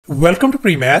Welcome to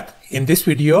PreMath. In this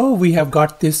video, we have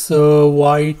got this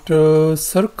white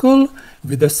circle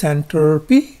with a center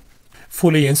P,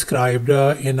 fully inscribed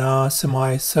in a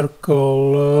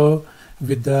semicircle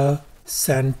with the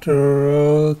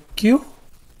center Q,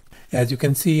 as you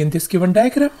can see in this given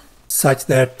diagram, such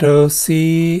that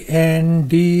C and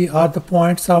D are the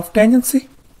points of tangency,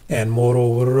 and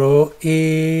moreover,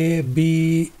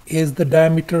 AB is the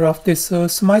diameter of this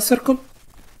semicircle.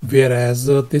 Whereas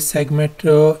this segment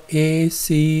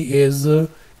AC is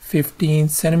 15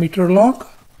 centimeter long,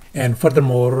 and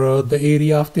furthermore the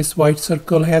area of this white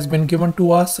circle has been given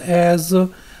to us as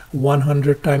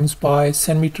 100 times pi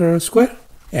centimeter square.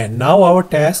 And now our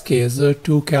task is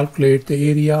to calculate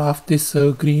the area of this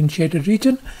green shaded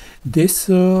region, this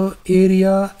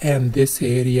area and this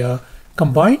area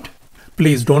combined.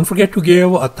 Please don't forget to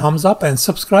give a thumbs up and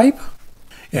subscribe.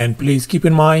 And please keep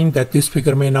in mind that this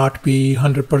figure may not be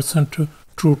 100%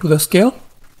 true to the scale.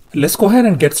 Let's go ahead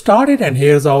and get started. And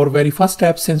here's our very first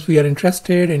step, since we are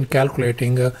interested in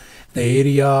calculating the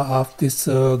area of this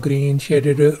green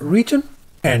shaded region.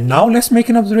 And now let's make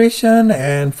an observation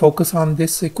and focus on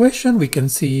this equation. We can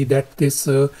see that this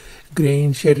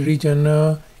green shaded region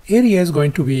area is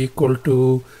going to be equal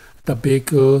to the big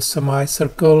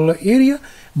semicircle area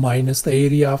minus the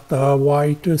area of the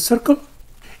white circle.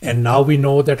 And now we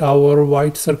know that our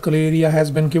white circle area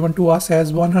has been given to us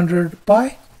as 100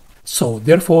 pi. So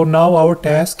therefore now our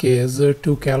task is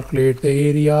to calculate the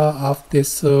area of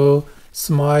this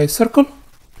semicircle.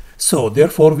 So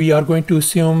therefore we are going to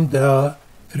assume the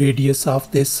radius of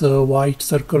this white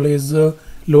circle is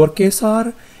lowercase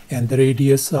r, and the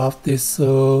radius of this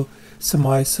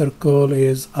semicircle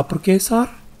is uppercase r.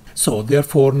 So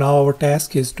therefore now our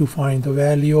task is to find the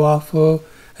value of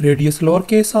radius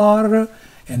lowercase r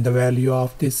and the value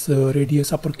of this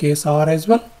radius uppercase r as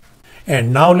well.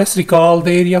 And now let's recall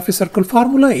the area of a circle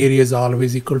formula. Area is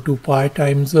always equal to pi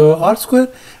times r square,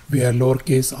 where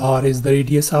lowercase r is the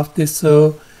radius of this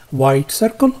white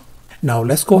circle. Now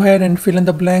let's go ahead and fill in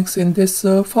the blanks in this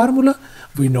formula.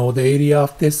 We know the area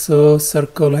of this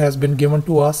circle has been given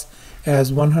to us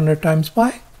as 100 times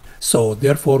pi. So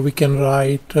therefore we can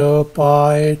write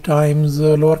pi times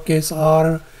lowercase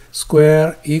r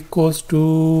square equals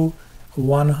to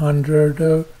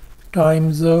 100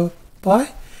 times pi.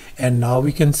 And now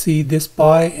we can see this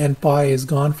pi and pi is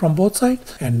gone from both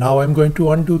sides. And now I'm going to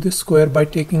undo this square by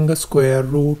taking the square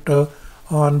root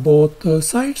on both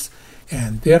sides.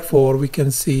 And therefore we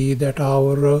can see that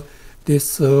our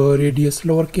this radius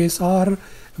lowercase r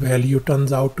value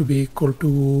turns out to be equal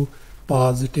to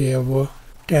positive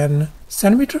 10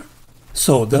 centimeter.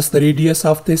 So thus the radius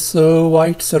of this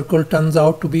white circle turns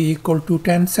out to be equal to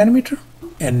 10 centimeter.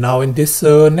 And now in this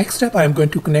next step, I am going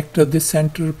to connect this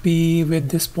center P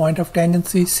with this point of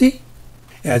tangency C,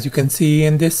 as you can see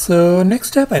in this next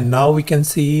step. And now we can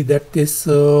see that this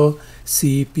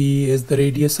CP is the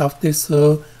radius of this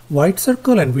white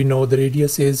circle, and we know the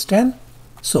radius is 10.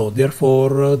 So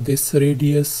therefore this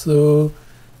radius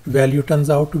value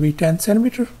turns out to be 10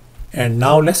 centimeter. And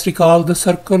now let's recall the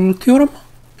circle theorem.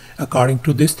 According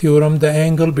to this theorem, the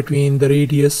angle between the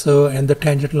radius and the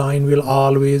tangent line will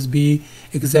always be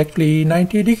exactly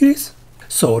 90 degrees.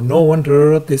 So no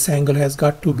wonder this angle has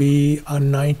got to be a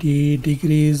 90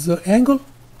 degrees angle,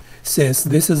 since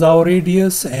this is our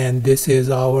radius and this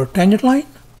is our tangent line.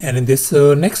 And in this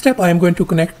next step, I am going to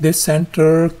connect this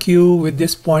center Q with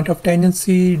this point of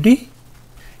tangency D,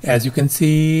 as you can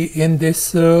see in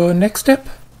this next step.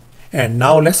 And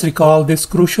now let's recall this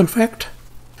crucial fact.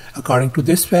 According to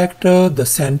this fact, the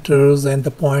centers and the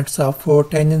points of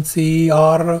tangency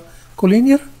are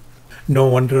collinear. No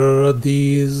wonder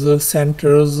these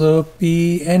centers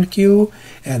P and Q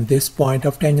and this point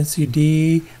of tangency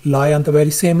D lie on the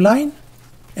very same line.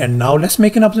 And now let's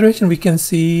make an observation. We can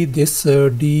see this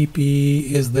DP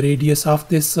is the radius of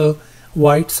this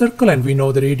white circle, and we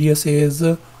know the radius is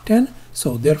 10.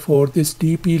 So therefore this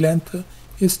DP length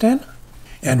is 10.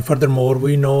 And furthermore,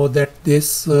 we know that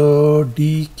this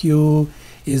DQ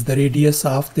is the radius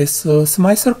of this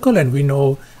semicircle, and we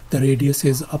know the radius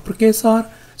is uppercase r.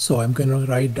 So I'm going to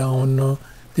write down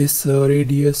this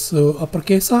radius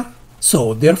uppercase r.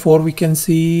 So therefore we can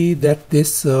see that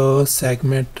this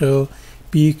segment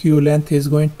PQ length is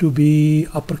going to be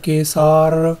uppercase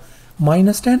r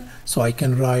minus 10. So I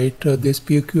can write this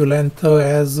PQ length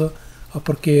as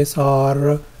uppercase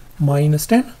r minus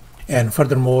 10. And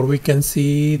furthermore, we can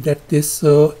see that this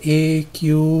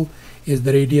AQ is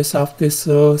the radius of this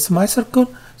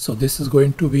semicircle. So this is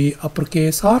going to be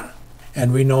uppercase r.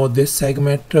 And we know this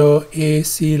segment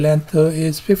AC length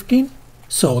is 15.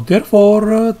 So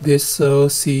therefore, this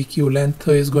CQ length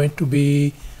is going to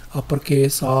be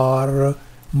uppercase R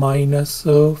minus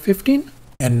 15.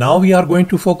 And now we are going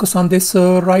to focus on this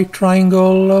right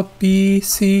triangle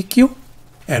PCQ.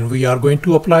 And we are going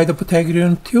to apply the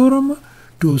Pythagorean theorem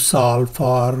to solve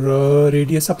for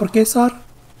radius uppercase R.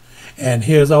 And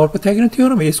here's our Pythagorean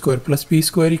theorem: a square plus b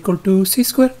square equal to c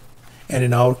square. And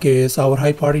in our case, our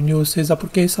hypotenuse is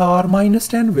uppercase R minus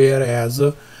 10, whereas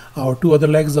our two other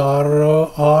legs are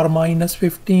R minus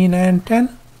 15 and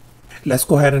 10. Let's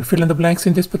go ahead and fill in the blanks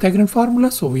in this Pythagorean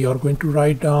formula. So we are going to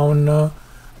write down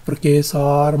uppercase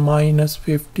R minus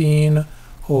 15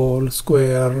 whole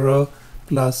square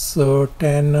plus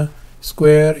 10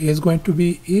 square is going to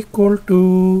be equal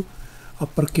to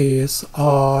uppercase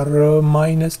R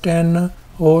minus 10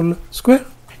 whole square.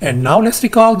 And now let's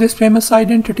recall this famous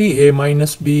identity: a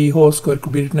minus b whole square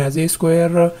could be written as a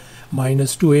square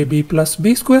minus 2ab plus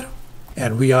b square.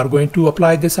 And we are going to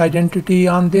apply this identity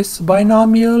on this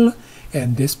binomial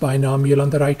and this binomial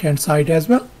on the right hand side as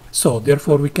well. So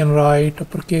therefore we can write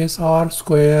uppercase R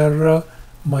square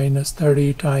minus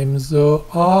 30 times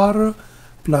R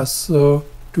plus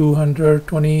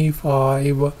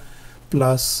 225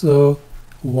 plus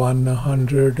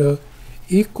 100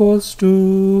 equals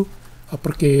to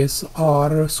uppercase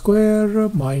R square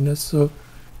minus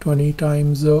 20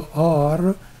 times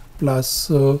R plus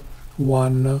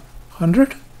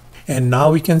 100. And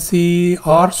now we can see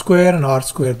R square and R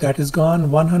square, that is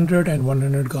gone, 100 and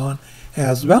 100 gone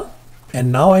as well.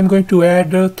 And now I'm going to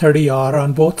add 30R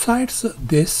on both sides.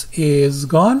 This is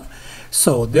gone.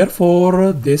 So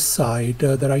therefore this side,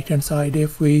 the right hand side,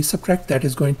 if we subtract, that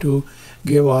is going to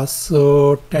give us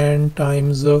 10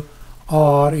 times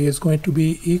R is going to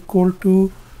be equal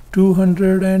to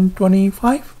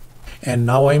 225. And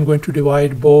now I'm going to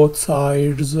divide both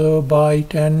sides by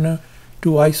 10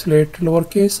 to isolate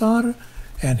lowercase r.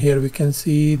 And here we can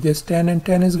see this 10 and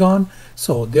 10 is gone.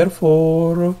 So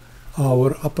therefore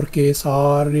our uppercase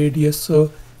R radius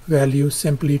value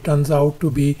simply turns out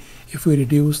to be, if we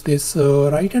reduce this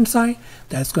right hand side,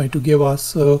 that's going to give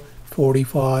us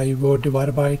 45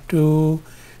 divided by 2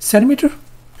 centimeter.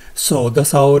 So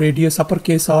thus our radius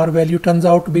uppercase R value turns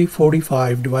out to be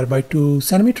 45 divided by 2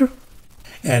 centimeter.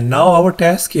 And now our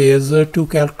task is to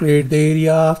calculate the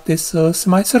area of this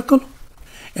semicircle.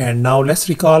 And now let's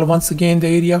recall once again the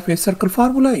area of a circle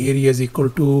formula. Area is equal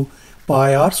to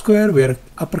pi r square, where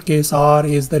uppercase R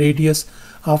is the radius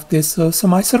of this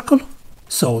semicircle.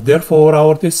 So therefore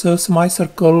our this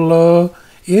semicircle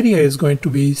area is going to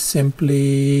be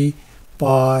simply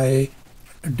pi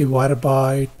divided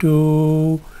by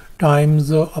 2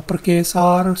 times uppercase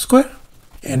R square.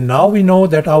 And now we know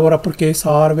that our uppercase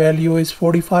R value is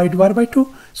 45 divided by 2.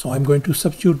 So I'm going to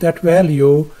substitute that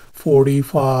value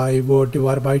 45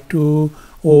 divided by 2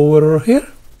 over here.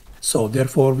 So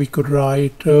therefore we could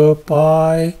write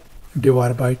pi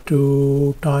divided by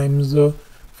 2 times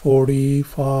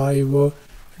 45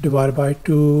 divided by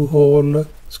 2 whole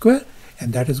square.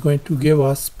 And that is going to give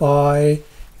us pi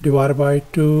divided by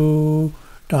 2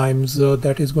 times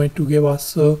that is going to give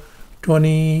us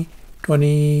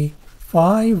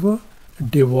 25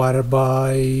 divided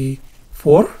by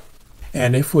 4.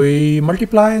 And if we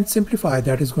multiply and simplify,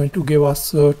 that is going to give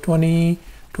us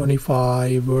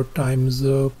 25 times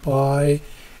pi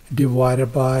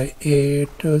divided by 8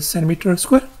 centimeter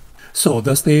square. So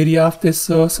thus the area of this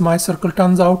semicircle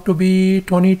turns out to be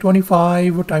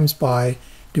 25 times pi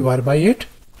divided by 8.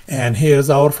 And here's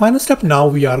our final step. Now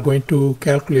we are going to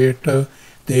calculate the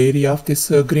area of this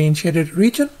green shaded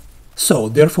region. So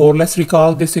therefore let's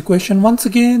recall this equation once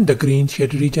again. The green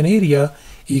shaded region area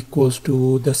equals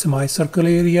to the semicircle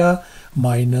area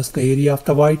minus the area of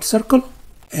the white circle.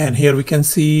 And here we can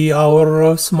see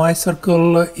our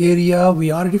semicircle area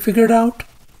we already figured out,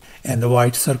 and the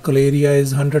white circle area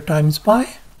is 100 times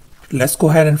pi. Let's go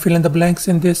ahead and fill in the blanks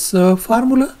in this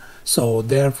formula. So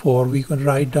therefore we can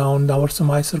write down our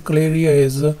semicircle area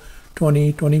is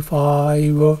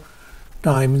 25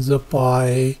 times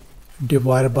pi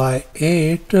divided by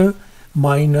 8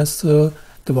 minus the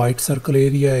white circle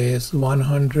area is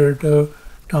 100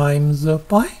 times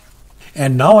pi.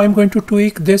 And now I'm going to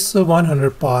tweak this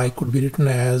 100 pi, could be written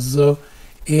as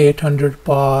 800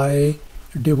 pi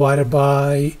divided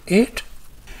by 8.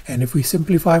 And if we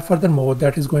simplify furthermore,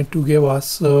 that is going to give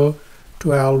us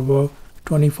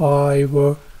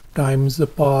 1225 times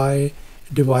pi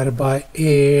divided by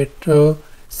 8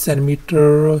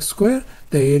 centimeter square,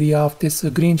 the area of this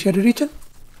green shaded region.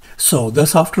 So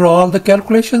thus after all the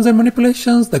calculations and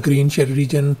manipulations, the green shaded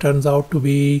region turns out to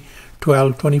be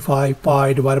 1225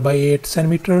 pi divided by 8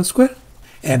 centimeter square.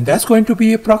 And that's going to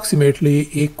be approximately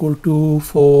equal to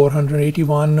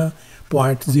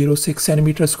 481.06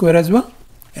 centimeter square as well.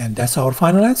 And that's our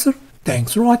final answer.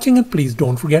 Thanks for watching, and please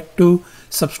don't forget to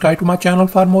subscribe to my channel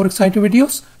for more exciting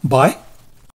videos. Bye.